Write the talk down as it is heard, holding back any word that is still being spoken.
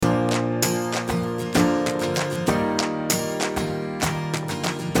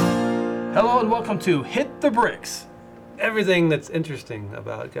and welcome to Hit the Bricks. Everything that's interesting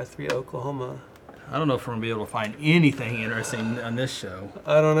about Guthrie, Oklahoma. I don't know if we're going to be able to find anything interesting on this show.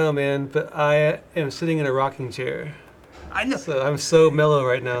 I don't know, man, but I am sitting in a rocking chair. I know. So I'm so mellow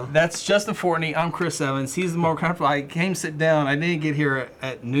right now. That's Justin Fortney. I'm Chris Evans. He's the more comfortable. I came sit down. I didn't get here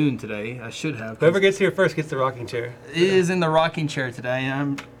at noon today. I should have. Whoever gets here first gets the rocking chair. It is in the rocking chair today.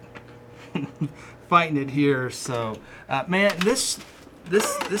 I'm fighting it here. So, man, this.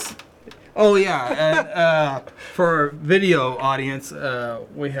 Oh yeah, and for our video audience,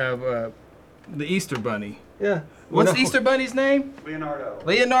 we have the Easter Bunny. Yeah. What's the Easter Bunny's name?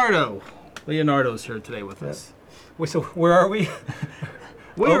 Leonardo. Leonardo's here today with us. So where are we?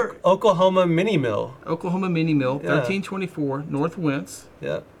 We're Oklahoma Mini Mill. Oklahoma Mini Mill, Yeah. 1324 North Wentz,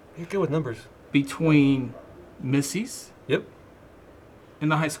 Yeah. You're good with numbers. between Missy's Yep.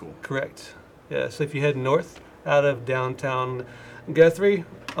 and the high school. Correct. Yeah. So if you head north out of downtown Guthrie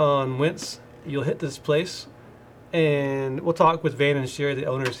on Wentz, you'll hit this place. And we'll talk with Van and Sherry, the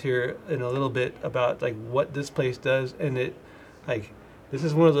owners here, in a little bit about like what this place does. And this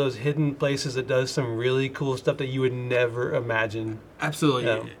is one of those hidden places that does some really cool stuff that you would never imagine. Absolutely.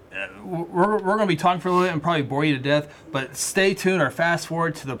 Yeah. We're going to be talking for a little bit and probably bore you to death, but stay tuned or fast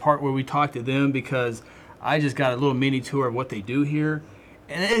forward to the part where we talk to them because I just got a little mini tour of what they do here.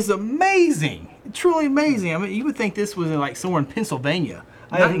 And it is amazing. Truly amazing. I mean, you would think this was like somewhere in Pennsylvania,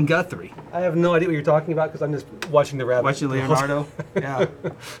 not in Guthrie. I have no idea what you're talking about because I'm just watching the rabbit. Watching Leonardo. Yeah.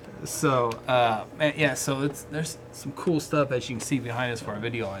 So, yeah, so there's some cool stuff as you can see behind us for our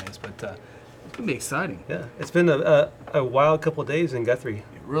video audience, but it's going to be exciting. Yeah, it's been a wild couple of days in Guthrie.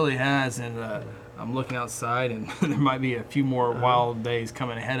 It really has, and I'm looking outside, and there might be a few more wild days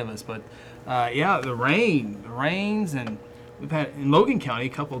coming ahead of us, but yeah, the rains, and we've had, in Logan County,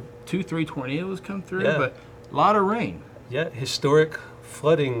 2-3 tornadoes come through, Yeah. but a lot of rain. Yeah, historic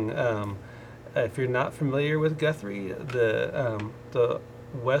flooding. If you're not familiar with Guthrie, the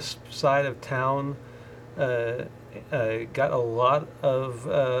west side of town got a lot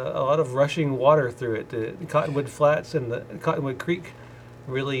of rushing water through it. The Cottonwood Flats and the Cottonwood Creek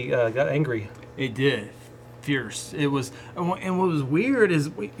really got angry. It did. Fierce. It was, and what was weird is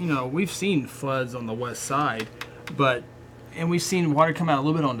we've seen floods on the west side, and we've seen water come out a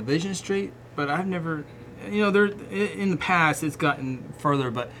little bit on Division Street, but I've never, there in the past it's gotten further,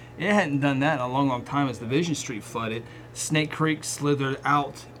 but it hadn't done that in a long, long time as Division Street flooded. Snake Creek slithered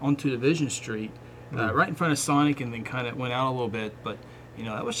out onto Division Street, right in front of Sonic, and then kind of went out a little bit, but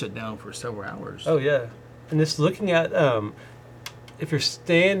that was shut down for several hours. Oh yeah, and just looking at if you're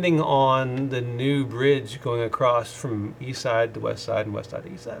standing on the new bridge going across from east side to west side and west side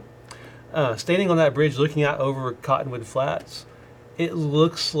to east side, standing on that bridge looking out over Cottonwood Flats, it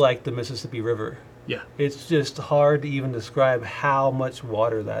looks like the Mississippi River. Yeah. It's just hard to even describe how much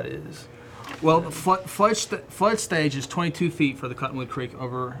water that is. Well, the flood stage is 22 feet for the Cottonwood Creek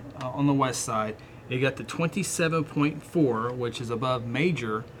over on the west side. You got the 27.4, which is above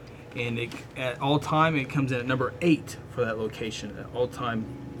major, and at all time it comes in at number 8 for that location at all time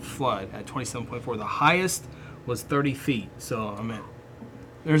flood at 27.4. The highest was 30 feet. So I mean,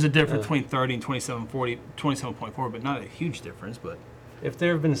 there's a difference between 30 and 27.4, but not a huge difference. But if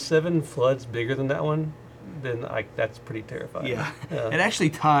there have been 7 floods bigger than that one, then that's pretty terrifying. yeah. It actually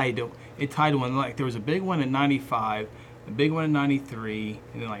tied. It tied one, like there was a big one in 95, a big one in 93,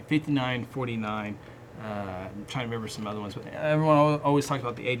 and then like 59, 49. I'm trying to remember some other ones, but everyone always talks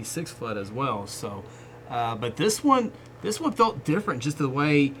about the 86 flood as well. So, but this one felt different, just the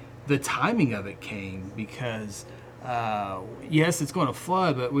way the timing of it came, because yes, it's going to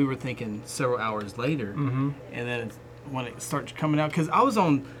flood, but we were thinking several hours later, and then when it starts coming out, because I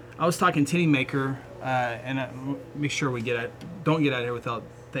was talking Tinny Maker, and make sure we don't get out of here without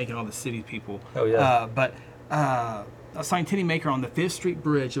thanking all the city people. Oh yeah. But I was talking Tinny Maker on the 5th Street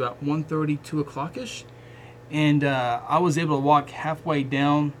Bridge about 1:30, 2 o'clock-ish, and I was able to walk halfway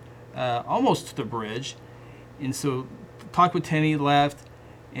down, almost to the bridge, and so talked with Tinny, left,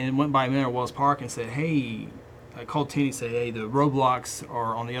 and went by Mineral Wells Park and said, hey, I called Tinny and said, hey, the roadblocks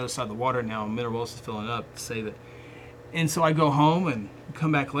are on the other side of the water now, and Mineral Wells is filling up to save it. And so I go home and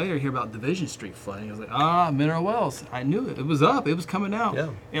come back later, hear about Division Street flooding. I was like, Mineral Wells. I knew it. It was up. It was coming out.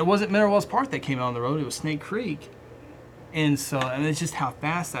 Yeah. It wasn't Mineral Wells Park that came out on the road. It was Snake Creek. And it's just how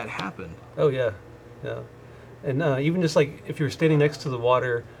fast that happened. Oh yeah, yeah. And even just like if you're standing next to the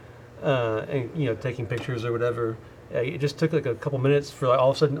water, and taking pictures or whatever, it just took like a couple minutes for like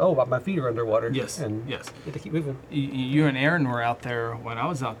all of a sudden, my feet are underwater. Yes. And yes. you have to keep moving. You and Aaron were out there when I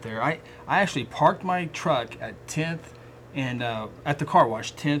was out there. I actually parked my truck at 10th and at the car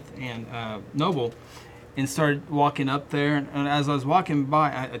wash, 10th and Noble, and started walking up there. And as I was walking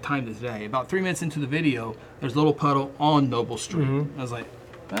by, I timed it today. About 3 minutes into the video, there's a little puddle on Noble Street. I was like,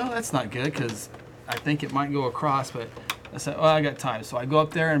 well, that's not good because I think it might go across. But I said, well, I got time. So I go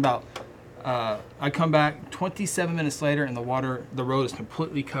up there and I come back 27 minutes later, and the road is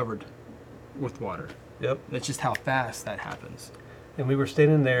completely covered with water. Yep. That's just how fast that happens. And we were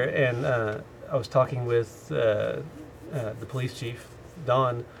standing there, and I was talking with the police chief,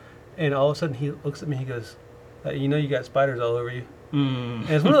 Don, and all of a sudden he looks at me. He goes, "You know, you got spiders all over you." And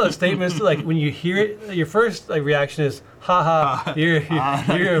it's one of those statements that, like, when you hear it, your first reaction is, "Ha ha, you're a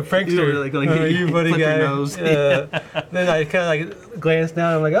prankster, You're really gonna get you buddy flip your guy." nose. Then I kind of like glance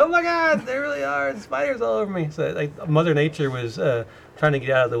down. I'm like, "Oh my God, there really are spiders all over me." So like Mother Nature was trying to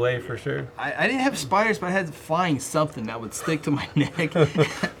get out of the way for sure. I didn't have spiders, but I had flying something that would stick to my neck,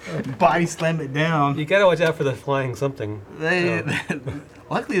 body slam it down. You gotta watch out for the flying something.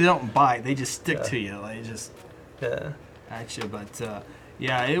 Luckily, they don't bite; they just stick to you. They just Yeah. at you. But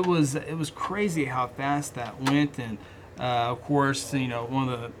yeah, it was crazy how fast that went, and of course, you know, one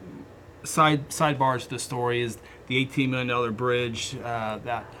of the sidebars to the story is the $18 million bridge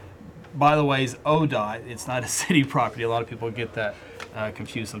that, by the way, is ODOT. It's not a city property. A lot of people get that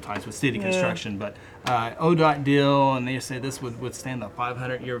confused sometimes with city construction, but ODOT deal, and they say this would withstand the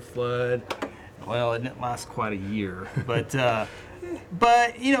 500-year flood. Well, it didn't last quite a year, but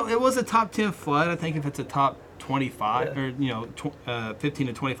you know, it was a top 10 flood. I think if it's a top 25 or 15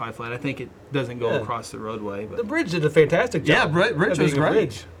 to 25 flood, I think it doesn't go across the roadway. But The bridge did a fantastic job. yeah, bridge of was being a great.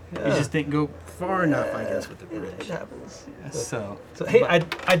 bridge. It just didn't go far enough, I guess, with the It bridge. happens. So Hey,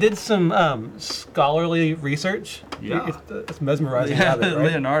 I did some scholarly research. Yeah. It's mesmerizing. Yeah, habit, right?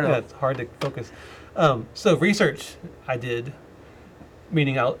 Leonardo. Yeah, it's hard to focus. So research I did,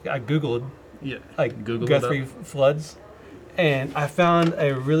 meaning I Googled yeah, like Google Guthrie floods, and I found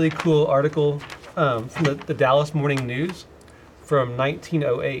a really cool article from the Dallas Morning News from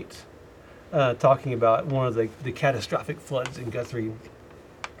 1908, talking about one of the catastrophic floods in Guthrie,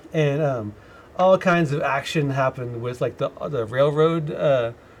 and all kinds of action happened with like the railroad.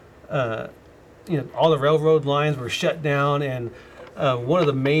 All the railroad lines were shut down, and one of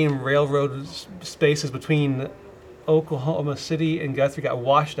the main railroad spaces between Oklahoma City and Guthrie got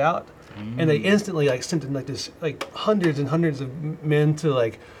washed out, and they instantly like sent in like this like hundreds and hundreds of men to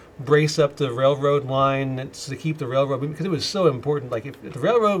like brace up the railroad line to keep the railroad, because it was so important. Like if the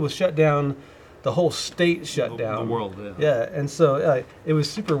railroad was shut down, the whole state shut down. The world, Yeah, and so it was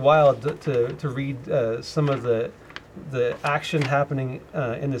super wild to read some of the action happening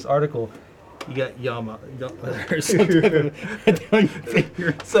in this article. You got Yama or something on your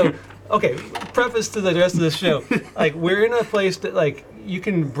finger. So, okay, preface to the rest of this show. Like, we're in a place that, like, you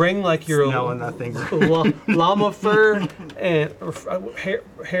can bring, like, your Smell on that finger. llama fur and or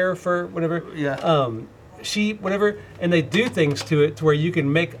hair fur, whatever. Yeah. Sheep, whatever, and they do things to it to where you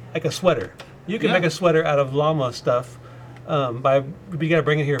can make, like, a sweater. You can make a sweater out of llama stuff. But you gotta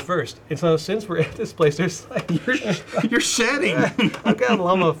bring it here first. And so since we're at this place, there's like You're shedding. I've got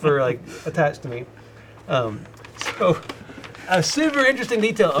llama fur like attached to me. So a super interesting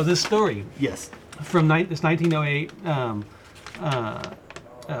detail of this story Yes. from this 1908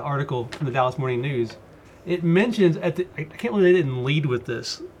 article from the Dallas Morning News. It mentions I can't believe they didn't lead with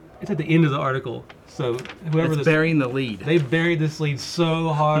this. It's at the end of the article. So whoever It's burying the lead. they buried this lead so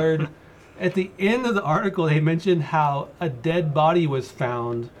hard. At the end of the article, they mentioned how a dead body was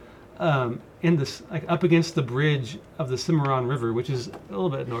found in this, like up against the bridge of the Cimarron River, which is a little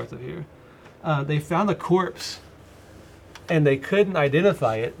bit north of here. They found a corpse, and they couldn't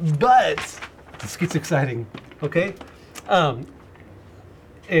identify it. But this gets exciting, okay? And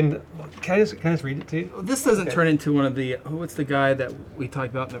can I just read it to you? This doesn't Okay. turn into one of the what's the guy that we talked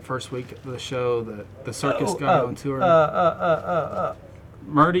about in the first week of the show, the circus guy on tour.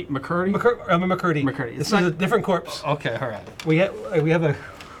 McCurdy. McCurdy. McCurdy. This is a different corpse. Okay, all right. We have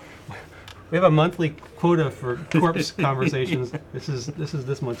a monthly quota for corpse conversations. This is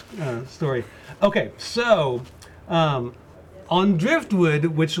this month's story. Okay, so on driftwood,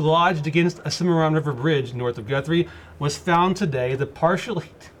 which lodged against a Cimarron River bridge north of Guthrie, was found today the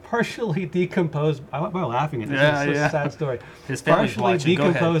partially decomposed. Why am I laughing at this? Yeah, It's yeah. a sad story. His family's Partially watching. Go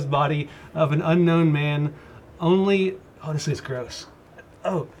ahead. decomposed body of an unknown man. Only, honestly, it's gross.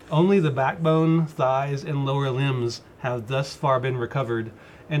 Oh, only the backbone, thighs, and lower limbs have thus far been recovered,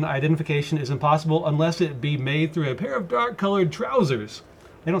 and identification is impossible unless it be made through a pair of dark-colored trousers.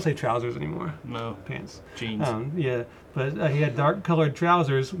 They don't say trousers anymore. No. Pants. Jeans. Yeah, but he had dark-colored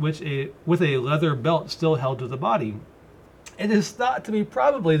trousers, with a leather belt still held to the body. It is thought to be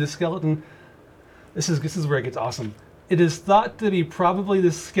probably the skeleton. This is where it gets awesome. It is thought to be probably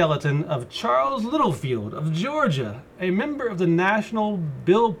the skeleton of Charles Littlefield of Georgia, a member of the National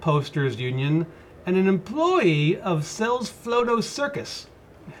Bill Posters Union and an employee of Sells Floto Circus,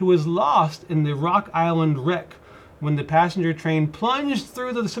 who was lost in the Rock Island wreck when the passenger train plunged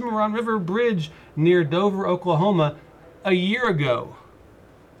through the Cimarron River Bridge near Dover, Oklahoma, a year ago.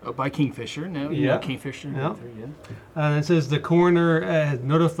 Oh, by Kingfisher. No, Yeah. Kingfisher. Yeah. Yeah. And it says the coroner had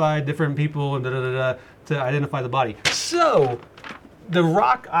notified different people and to identify the body. So, the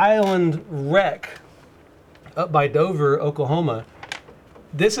Rock Island wreck up by Dover, Oklahoma.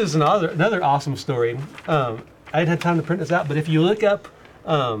 This is another awesome story. I didn't have time to print this out, but if you look up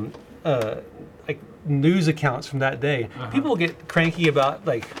like news accounts from that day, people get cranky about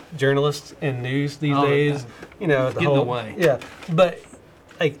like journalists and news these days. You know, the Get in whole the way. Yeah, but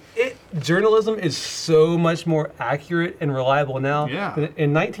like journalism is so much more accurate and reliable now. Yeah.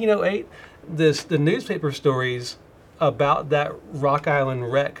 In 1908, the newspaper stories about that Rock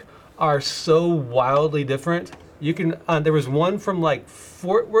Island wreck are so wildly different. You can there was one from like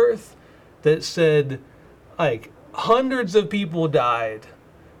Fort Worth that said like hundreds of people died.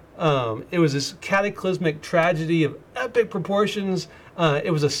 It was this cataclysmic tragedy of epic proportions.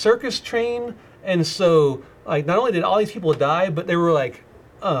 It was a circus train, and so like not only did all these people die, but there were like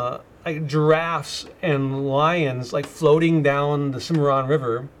giraffes and lions like floating down the Cimarron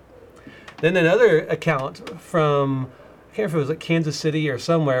River. Then another account from, I can't remember if it was like Kansas City or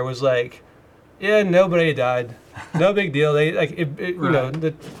somewhere, was like, yeah, nobody died, no big deal. They like you know,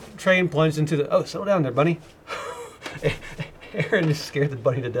 the train plunged into the. Oh, settle down there, bunny. Aaron just scared the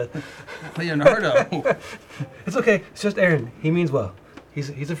bunny to death. Leonardo. It's okay. It's just Aaron. He means well.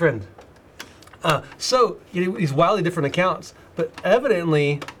 He's a friend. So you know, these wildly different accounts, but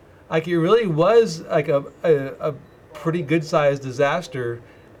evidently, like it really was like a pretty good sized disaster,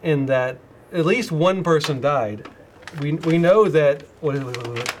 in that at least one person died. We know that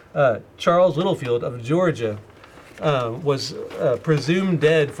Charles Littlefield of Georgia was presumed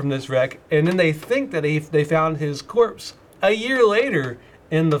dead from this wreck, and then they think that they found his corpse a year later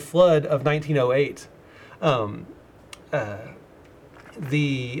in the flood of 1908.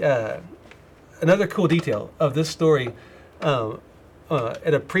 Another cool detail of this story,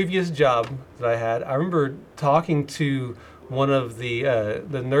 at a previous job that I had, I remember talking to one of the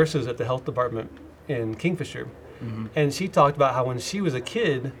nurses at the health department in Kingfisher, and she talked about how when she was a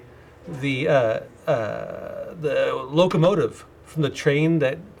kid, the locomotive from the train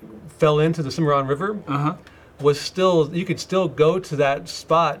that fell into the Cimarron River was still, you could still go to that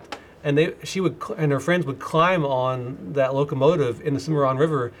spot, and she and her friends would climb on that locomotive in the Cimarron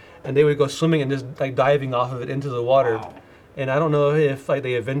River, and they would go swimming and just like diving off of it into the water. Wow. And I don't know if like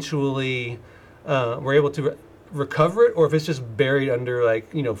they eventually were able to recover it, or if it's just buried under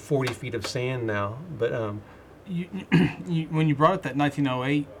like 40 feet of sand now. But When you brought up that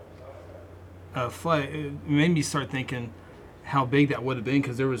 1908 flood, it made me start thinking how big that would have been,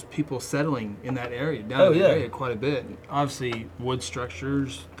 because there was people settling in that area, down in that area quite a bit. Obviously, wood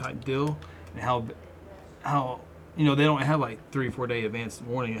structures type deal, and how they don't have like 3 or 4 day advance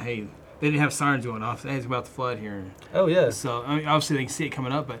warning. Hey, they didn't have sirens going off. Hey, it's about to flood here. oh yeah. So I mean, obviously they can see it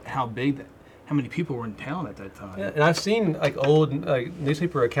coming up, but how many people were in town at that time? Yeah, and I've seen like old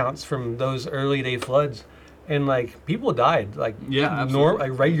newspaper accounts from those early day floods, and like people died like absolutely.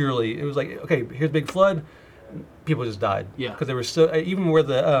 like regularly. It was like, okay, here's a big flood, people just died. Yeah. Because there was so even where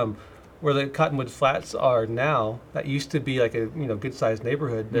the Cottonwood Flats are now, that used to be like a good sized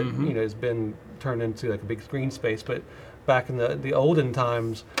neighborhood that has been turned into like a big green space. But back in the olden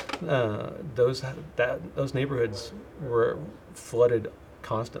times, those neighborhoods were flooded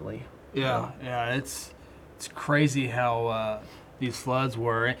constantly. Yeah, it's crazy how these floods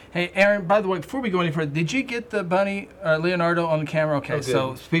were. Hey, Aaron, by the way, before we go any further, did you get the bunny, Leonardo, on the camera? Okay, good.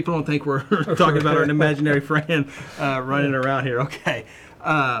 so people don't think we're talking about our imaginary friend running around here. Okay,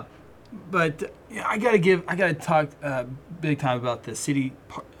 but I gotta talk big time about the city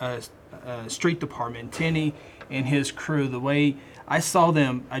street department, Tenny and his crew. The way I saw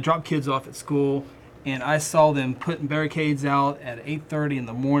them, I dropped kids off at school, and I saw them putting barricades out at 8:30 in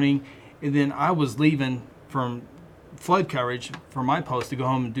the morning, and then I was leaving from flood coverage for my post to go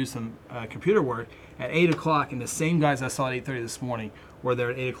home and do some computer work at 8 o'clock, and the same guys I saw at 8:30 this morning were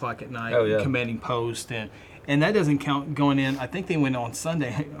there at 8 o'clock at night commanding post, and that doesn't count going in. I think they went on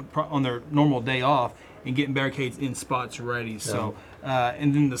Sunday on their normal day off and getting barricades in spots ready. So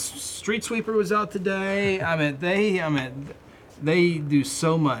and then the street sweeper was out today. They do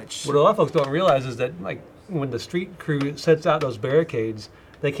so much. What a lot of folks don't realize is that like when the street crew sets out those barricades,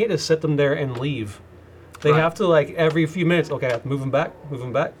 they can't just set them there and leave. They have to like every few minutes. Okay, I have to move them back, move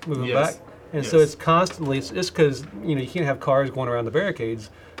them back, move them back. And so Yes. it's constantly, it's just because, you know, you can't have cars going around the barricades.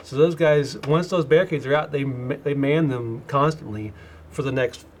 So those guys, once those barricades are out, they man them constantly for the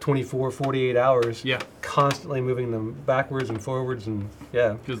next 24, 48 hours. Yeah. Constantly moving them backwards and forwards and,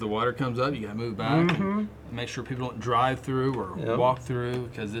 yeah. Because the water comes up, you got to move back and make sure people don't drive through or Yep. walk through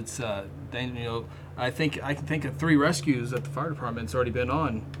because it's, you know, I can think of 3 rescues that the fire department's already been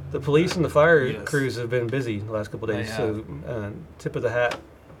on. The police and the fire Yes. crews have been busy the last couple of days. They So tip of the hat.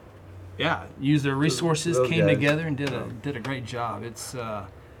 Yeah, used their resources, those came guys. together and did a great job. It's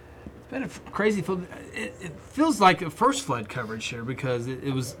been a crazy. It feels like a first flood coverage here because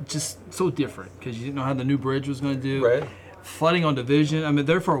it was just so different because you didn't know how the new bridge was going to do. Right. Flooding on Division. I mean,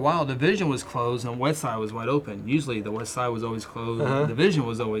 there for a while, Division was closed and West Side was wide open. Usually, the West Side was always closed, and Division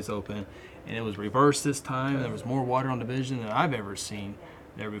was always open, and it was reversed this time. There was more water on Division than I've ever seen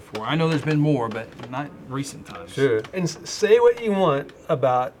there before. I know there's been more, but not recent times. Sure. And say what you want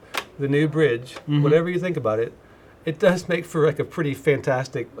about the new bridge, whatever you think about it, it does make for like a pretty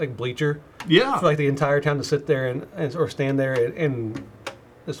fantastic like bleacher Yeah. for like the entire town to sit there and or stand there and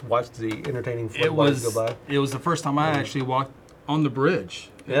just watch the entertaining It floodwaters was go by. it was the first time I actually walked on the bridge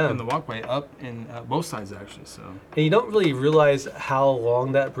Yeah. in the walkway up in both sides actually. So And you don't really realize how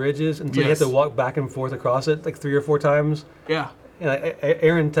long that bridge is until you have Yes. to walk back and forth across it like 3 or 4 times. yeah, And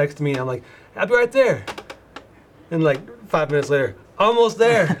Aaron texted me, and I'm like, I'll be right there. And like 5 minutes later, almost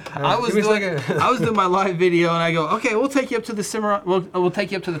there. I was Give me a doing second. I was doing my live video and I go, okay, we'll take you up to the Cimarron. We'll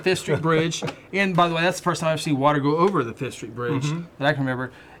take you up to the Fifth Street Bridge. And by the way, that's the first time I've seen water go over the Fifth Street Bridge that I can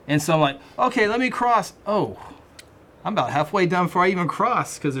remember. And so I'm like, okay, let me cross. Oh, I'm about halfway down before I even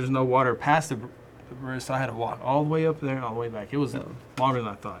cross because there's no water past the bridge. So I had to walk all the way up there and all the way back. It was longer than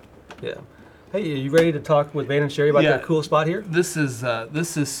I thought. Yeah. Hey, are you ready to talk with Van and Sherry about Yeah. that cool spot here? This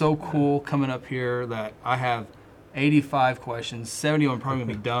is so cool coming up here that I have 85 questions. 70 of them probably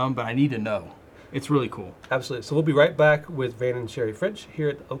gonna be dumb, but I need to know. It's really cool. Absolutely. So we'll be right back with Van and Sherry French here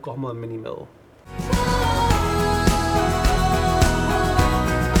at the Oklahoma Mini Mill.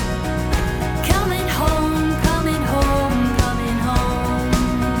 Coming home, coming home, coming home.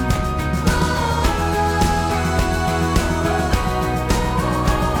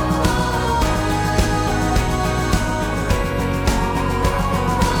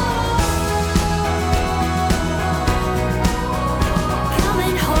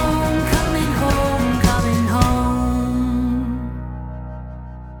 Coming home, coming home, coming home.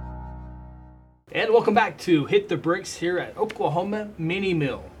 And welcome back to Hit the Bricks here at Oklahoma Mini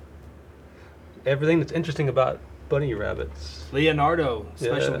Mill. Everything that's interesting about bunny rabbits, Leonardo,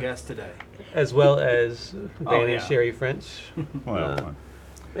 special Yeah. guest today. as well as Van yeah. and Sherry French. Well,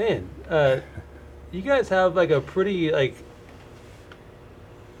 Man, you guys have like a pretty like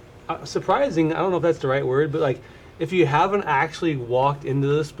surprising. I don't know if that's the right word, but like if you haven't actually walked into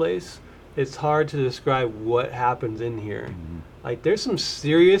this place, it's hard to describe what happens in here. Like there's some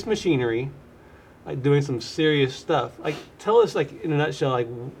serious machinery, like doing some serious stuff. Like tell us like in a nutshell, like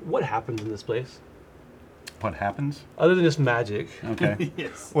what happens in this place what happens? other than just magic. Okay.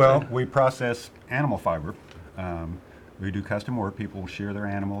 Yes. Well, we process animal fiber. We do custom work. People shear their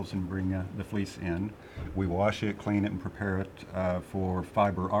animals and bring the fleece in. We wash it, clean it, and prepare it for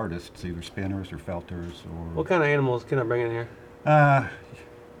fiber artists, either spinners or felters or. What kind of animals can I bring in here?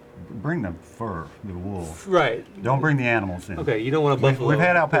 Bring the fur, the wool. Right. Don't bring the animals in. Okay, you don't want a We've, buffalo. we've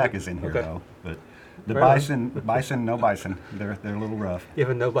had alpacas in here Okay. though, but the Fair enough. bison, no bison. They're a little rough. You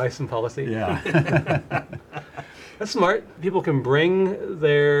have a no bison policy. Yeah. That's smart. People can bring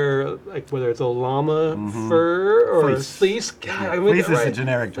their, like, whether it's a llama fur or Fleece. fleece. God, I mean, Fleece is right. a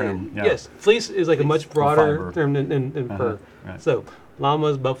generic term. Yeah. Yes, fleece is like a much broader fiber. term than fur. right. So,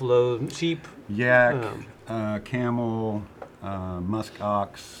 llamas, buffaloes, sheep. Yak, Um, camel, musk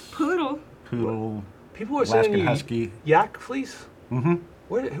ox, Poodle. poodle, People are Alaskan sending you husky. yak fleece. Mm-hmm.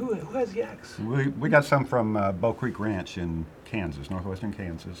 Who has yaks? We got some from Bow Creek Ranch in Kansas, northwestern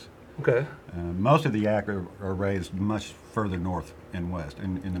Kansas. Okay. Most of the yak are raised much further north and west,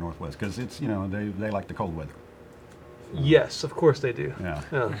 in the northwest, because it's, they like the cold weather. Yes, of course they do. Yeah.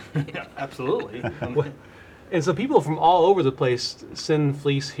 Yeah. Yeah, absolutely. And so people from all over the place send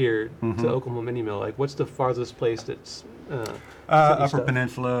fleece here Mm-hmm. to Oklahoma Mini Mill. Like, what's the farthest place that's sending Upper stuff?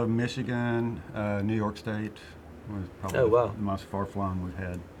 Peninsula, Michigan, New York State was probably Oh, wow. the most far flung we've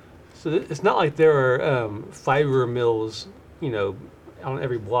had. So it's not like there are fiber mills, on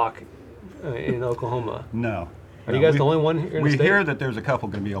every block in Oklahoma. No. Are you guys the only one here in the We state? hear that there's a couple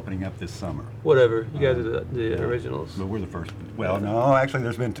going to be opening up this summer. Whatever. You guys are the originals. But we're the first. Well, no, actually,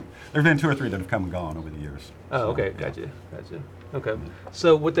 there's been 2 or 3 that have come and gone over the years. Oh, okay. Gotcha. Okay.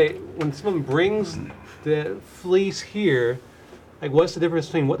 So when someone brings the fleece here, Like, what's the difference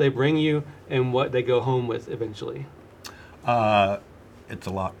between what they bring you and what they go home with eventually? It's a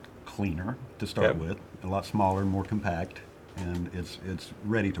lot cleaner to start Yep. with, a lot smaller, more compact, and it's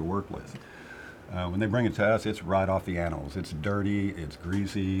ready to work with. When they bring it to us, it's right off the animals. It's dirty, it's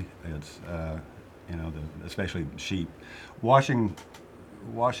greasy, it's especially sheep. Washing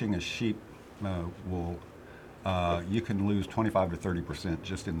a sheep wool, you can lose 25 to 30%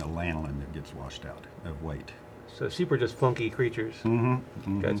 just in the lanolin that gets washed out of weight. So sheep are just funky creatures.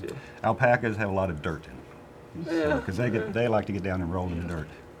 Gotcha. Alpacas have a lot of dirt in them because they like to get down and roll in the dirt.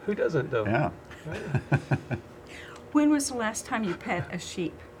 Who doesn't though? Yeah. When was the last time you pet a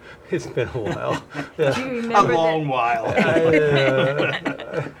sheep? It's been a while. Do you A remember long that? while.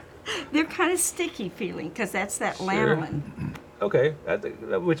 They're kind of sticky feeling because that's that Sure. lanolin. Okay,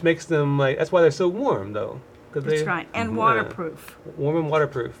 which makes them like, that's why they're so warm though. 'Cause That's they, right, and Yeah. waterproof. Warm and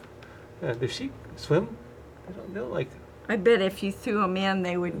waterproof. Yeah, does sheep swim? I don't know, like, I bet if you threw them in,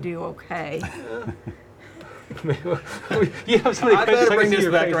 they would do okay. you have so many I questions, better can bring see this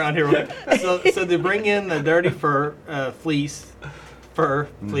your back face. around here. So they bring in the dirty fur fleece,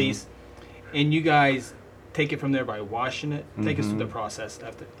 and you guys take it from there by washing it. Take us through the process.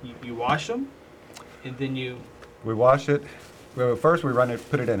 After you wash them, and then you We wash it. Well, first we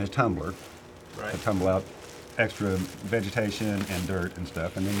put it in a tumbler right. to tumble out extra vegetation and dirt and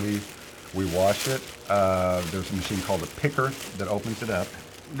stuff, and then we wash it. There's a machine called a picker that opens it up.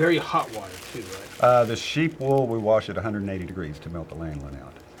 Very hot water too, right? The sheep wool we wash at 180 degrees to melt the lanolin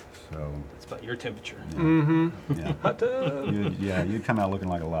out. So It's about your temperature. yeah, Hot tub. you'd come out looking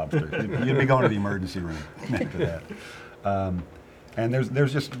like a lobster. You'd be going to the emergency room after that. And there's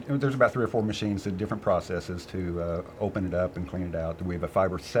about 3 or 4 machines that different processes to open it up and clean it out. We have a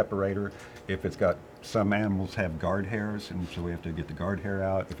fiber separator. If it's got some animals have guard hairs, and so we have to get the guard hair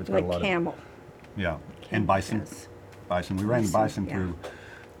out. If it's got Like a lot camel. of and Camel bison. does. Bison. We ran the Bison, bison yeah. through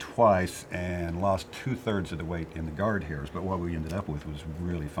twice and lost 2/3 of the weight in the guard hairs. But what we ended up with was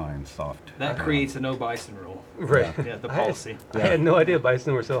really fine, soft. That creates a no bison rule. Right. Yeah, the policy. I had no idea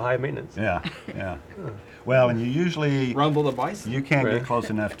bison were so high maintenance. Yeah, yeah. Well, and you usually Rumble the bison. you can't Right. get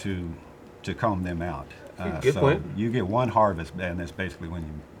close enough to comb them out. Good so point. You get one harvest, and that's basically when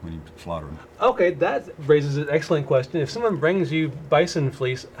you slaughter them. Okay, that raises an excellent question. If someone brings you bison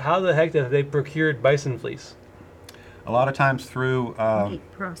fleece, how the heck have they procured bison fleece? A lot of times through Meat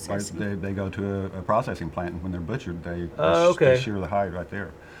processing. they go to a processing plant, and when they're butchered, they Okay. shear the hide right there.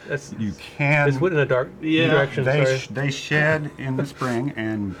 That's You can. it's went in a dark Yeah. direction. Sorry. They shed in the spring,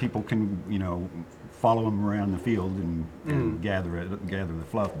 and people can follow them around the field and gather the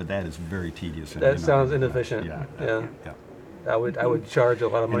fluff. But that is very tedious. and That sounds inefficient. inefficient. Yeah. Yeah. I would charge a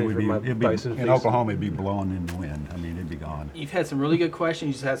lot of And money it would for be, my it'd be, bison in fleece. Oklahoma, it'd be blowing in the wind. I mean, it'd be gone. You've had some really good questions.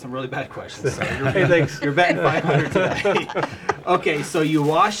 You just had some really bad questions. So Hey, thanks. you're batting 500 today. Okay, so you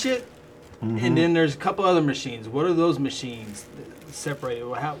wash it, and then there's a couple other machines. What are those machines separated?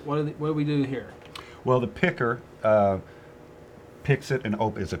 What do we do here? Well, the picker picks it and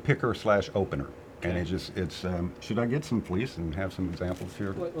it's a picker / opener. And it's should I get some fleece and have some examples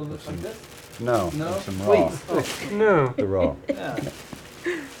here? What will it look like this? No, No, some raw. please. Oh, No. The raw. yeah.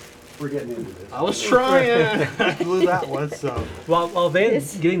 We're getting into this. I was trying. I blew that one. So While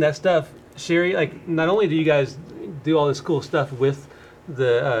Van's getting that stuff, Sherry, like, not only do you guys do all this cool stuff with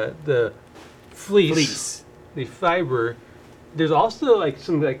the fleece, the fiber, there's also like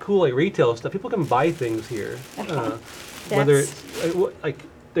some like cool like retail stuff. People can buy things here. Whether it's like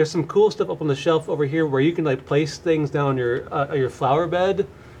there's some cool stuff up on the shelf over here where you can like place things down your flower bed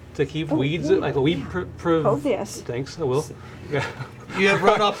to keep weeds, like a weed yes. Thanks, I will. Yeah. you have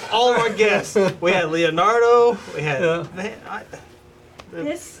run up all of our guests. We had Leonardo. We had. Yeah.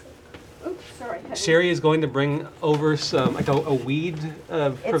 This, oops, sorry. honey. Sherry is going to bring over some like a weed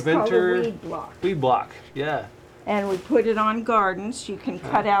preventer. It's called a weed block. Weed block. Yeah. And we put it on gardens. You can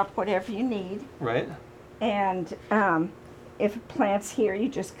cut out whatever you need. Right. And if a plant's here, you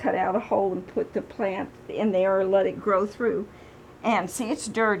just cut out a hole and put the plant in there or let it grow through. And see, it's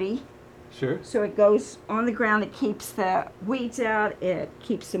dirty, Sure. so it goes on the ground. It keeps the weeds out. It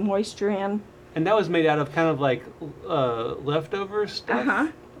keeps the moisture in. And that was made out of kind of like leftover stuff. Uh-huh.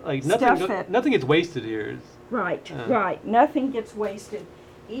 Like Stuff that- nothing gets wasted here. Right, right. Nothing gets wasted.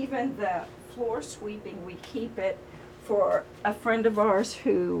 Even the floor sweeping, we keep it for a friend of ours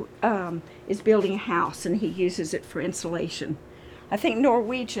who is building a house, and he uses it for insulation. I think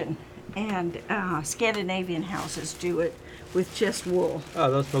Norwegian and Scandinavian houses do it with just wool. Oh,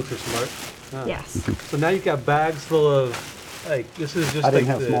 those folks are smart. Oh. Yes. So now you've got bags full of like this is just I didn't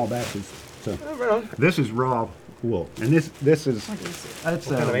like have the, small batches. So Oh, right on. this is raw wool, and this is What is it? that's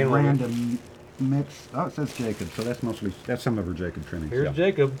What kind of a animal? random mix. Oh, it says Jacob, so that's some of her Jacob trimmings. Here's yeah.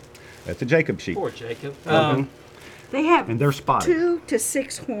 Jacob. That's a Jacob sheep. Poor Jacob. They have And they're spotted. 2 to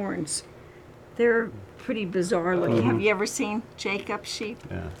 6 horns. They're pretty bizarre looking. Have you ever seen Jacob sheep?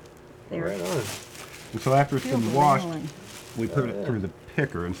 Yeah. They're Right on. And so after it's Feel been the washed, rattling. we put it through the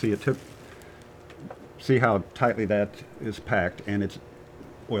picker and see how tightly that is packed, and it's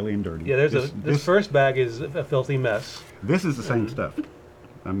oily and dirty. Yeah, this first bag is a filthy mess. This is the same stuff.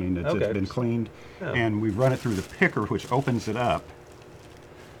 I mean, it's Okay. been cleaned, Yeah. and we run it through the picker, which opens it up.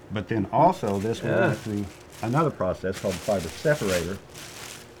 But then also we run it through another process called the fiber separator,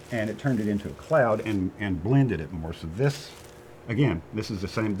 and it turned it into a cloud and blended it more. So this, again, this is the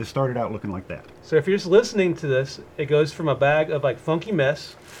same. This started out looking like that. So if you're just listening to this, it goes from a bag of like funky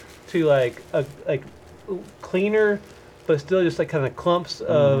mess to like a cleaner, but still just like kind of clumps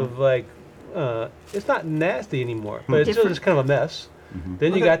of like it's not nasty anymore, but it's still just kind of a mess.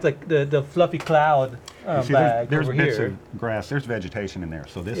 Then you got the fluffy cloud You see, bag there's over bits here. of grass. There's vegetation in there.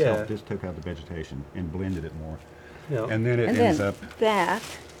 So this Yeah. helped. This took out the vegetation and blended it more. You know. And then it and ends then up. that.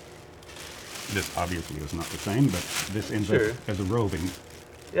 This obviously is not the same, but this ends Sure. up as a roving.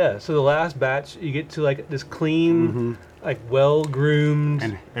 Yeah, so the last batch, you get to like this clean, like well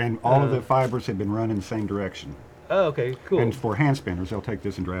groomed. And all of the fibers had been run in the same direction. Oh, okay, cool. And for hand spinners, they'll take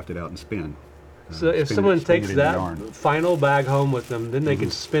this and draft it out and spin. So if spin someone it- spin takes it into that yarn. final bag home with them, then they can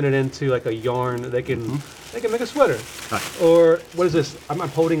spin it into like a yarn. They can make a sweater. Right. Or what is this? I'm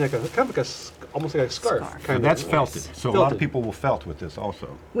holding like a kind of like almost like a scarf. Scarf. Kind And of. that's felted. So a lot Felted. of people will felt with this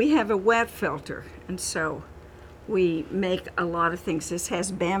also. We have a web filter, and so we make a lot of things. This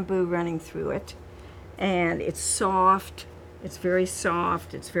has bamboo running through it, and it's soft. It's very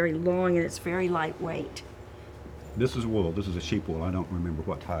soft. It's very long, and it's very lightweight. This is wool. This is a sheep wool. I don't remember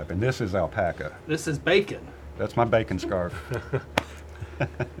what type. And this is alpaca. This is bacon. That's my bacon scarf.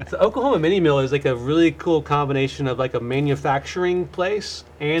 So Oklahoma Mini Mill is like a really cool combination of like a manufacturing place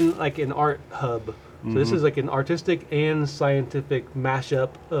and like an art hub. So this is like an artistic and scientific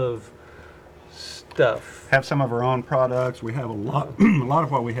mashup of stuff. Have some of our own products. We have a lot. A lot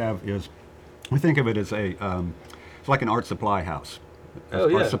of what we have is, we think of it as it's like an art supply house. Oh,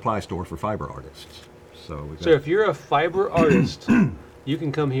 yeah. Art supply store for fiber artists. So we've So got, if you're a fiber artist, you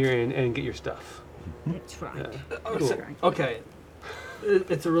can come here and get your stuff. That's right. Cool. That's right. Okay,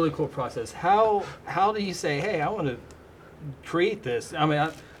 it's a really cool process. How do you say, hey, I want to create this? I mean,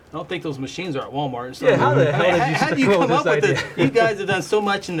 I don't think those machines are at Walmart. So Yeah, how the hell did you how do you come come up up with with this this? You guys have done so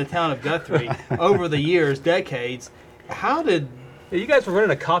much in the town of Guthrie over the years, decades. How did Yeah, you guys were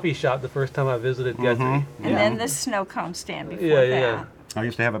running a coffee shop the first time I visited Guthrie. And then the snow cone stand before Yeah, that. yeah. I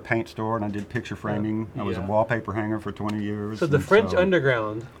used to have a paint store and I did picture framing. I was a Yeah. wallpaper hanger for 20 years. So the and French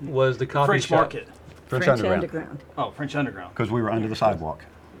Underground was the coffee French shop. Market? French French Underground. Underground. Oh, French Underground. Because we were under the sidewalk.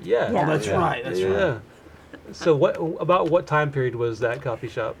 Yeah. Yeah. That's right. That's right. Yeah. So what time period was that coffee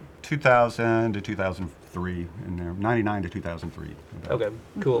shop? 2000 to 2003 in there. 99 to 2003. Okay,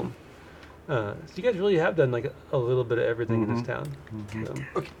 cool. So you guys really have done like a little bit of everything in this town. So-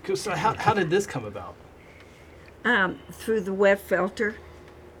 Okay, so how did this come about? Through the web filter,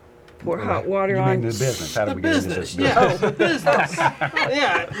 pour hot water You on. mean the business? How did The we get into business, this? yeah, the business.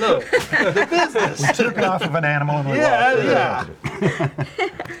 Yeah, no, the business. We took it off of an animal and we Yeah, walked it. yeah.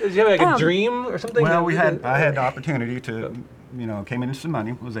 Did you have like a dream or something? Well, I had the opportunity to, came into some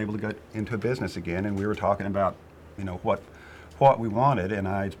money, was able to get into a business again, and we were talking about, what we wanted, and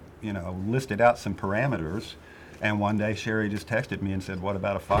I, listed out some parameters, and one day Sherry just texted me and said, "What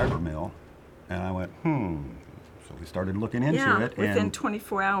about a fiber mill?" And I went, So we started looking into Yeah, it, within and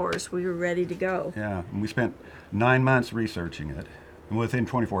 24 hours, we were ready to go. yeah, and we spent 9 months researching it, and within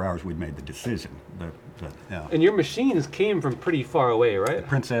 24 hours we'd made the decision. But yeah. And your machines came from pretty far away, right?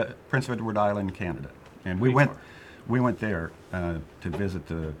 Prince of Edward Island, Canada, and we went there to visit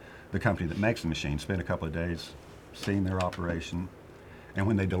the company that makes the machine. Spent a couple of days seeing their operation, and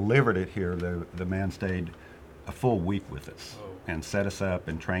when they delivered it here, the man stayed a full week with us and set us up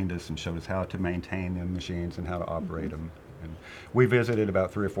and trained us and showed us how to maintain the machines and how to operate them. And we visited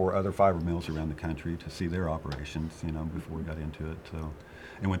about 3 or 4 other fiber mills around the country to see their operations, before we got into it. So,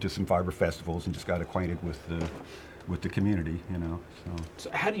 and went to some fiber festivals and just got acquainted with the community, So.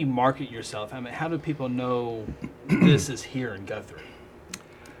 So how do you market yourself? I mean, how do people know this is here in Guthrie?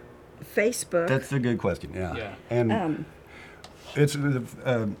 Facebook. That's a good question. Yeah. Yeah. And it's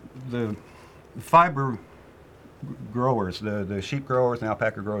the fiber growers, the sheep growers and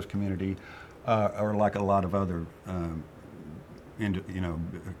alpaca growers community are like a lot of other,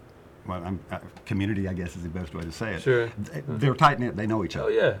 community, I guess is the best way to say it. Sure. They're tight knit. They know each Oh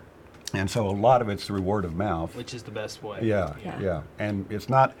other. yeah. And so a lot of it's through word of mouth. Which is the best way. Yeah, yeah. And it's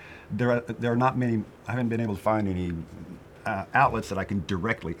not, there are not many, I haven't been able to find any outlets that I can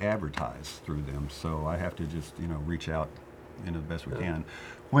directly advertise through them. So I have to just, reach out, the best we can.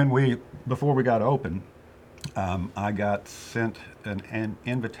 Before we got open, I got sent an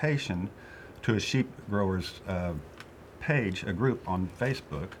invitation to a sheep growers page, a group on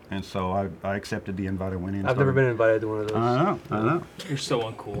Facebook, and so I accepted the invite. I went in. I've never been invited to one of those. I know. You're so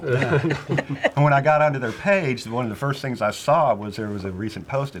uncool. And when I got onto their page, one of the first things I saw was there was a recent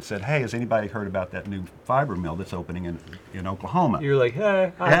post that said, "Hey, has anybody heard about that new fiber mill that's opening in Oklahoma?" You're like,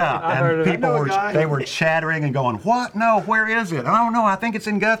 hey, I Yeah, heard and of it. people were chattering and going, "What? No, where is it? Oh no, I think it's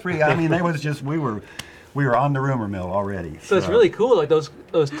in Guthrie." I mean, we were on the rumor mill already. So it's really cool. Like those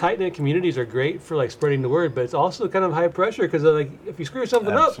tight knit communities are great for like spreading the word, but it's also kind of high pressure because like if you screw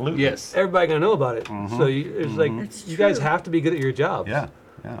something Absolutely. Yes. up, everybody gonna know about it. So it's like That's you guys true. have to be good at your jobs. Yeah.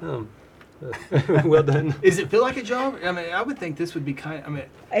 Well done. Does it feel like a job? I mean, I would think this would be kind. It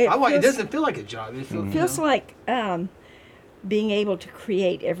it feels- doesn't feel like a job. It feels like being able to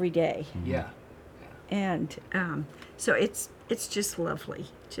create every day, Yeah. and so it's just lovely,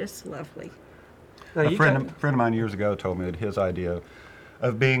 just lovely. Now, A you friend got- of mine years ago told me that his idea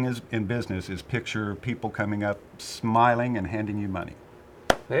of being in business is picture people coming up, smiling, and handing you money.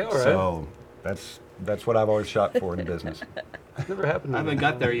 Hey, all right. So that's what I've always shot for in business. Never happened. I To me. haven't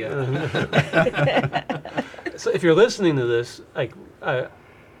got there yet. So if you're listening to this, like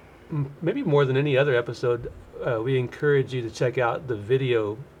maybe more than any other episode, we encourage you to check out the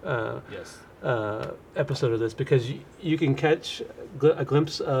video Yes. episode of this because you can catch a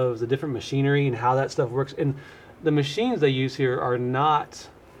glimpse of the different machinery and how that stuff works. And the machines they use here are not.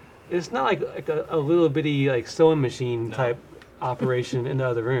 It's not like a little bitty like sewing machine type operation in the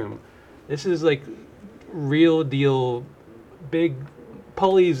other room. This is like real deal, big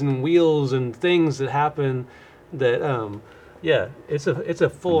pulleys and wheels and things that happen. That it's a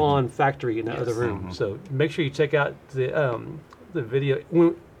full on factory in the other room. So make sure you check out the video.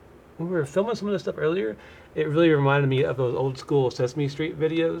 When we were filming some of this stuff earlier, it really reminded me of those old school Sesame Street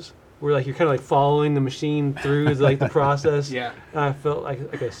videos where like you're kind of like following the machine through like the process. Yeah. And I felt like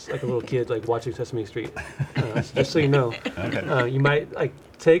a little kid like watching Sesame Street. Just so you know, you might like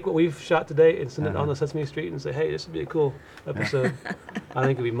take what we've shot today and send it on the Sesame Street and say, hey, this would be a cool episode. I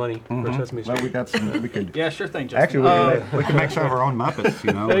think it'd be money for Sesame Street. Well, we got some. We could Yeah, sure thing, Justin. actually we can make some of our own Muppets.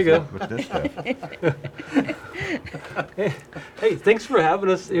 There you go. With this stuff. Hey, thanks for having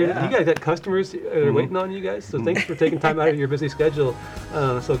us here. You guys got customers that are waiting on you guys, so thanks for taking time out of your busy schedule.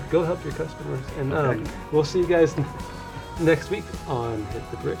 So go help your customers, and we'll see you guys next week on Hit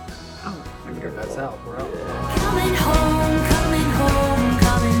the Bricks. Oh, wonderful. That's out. We're out. Coming home, coming home,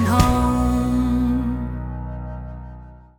 coming home.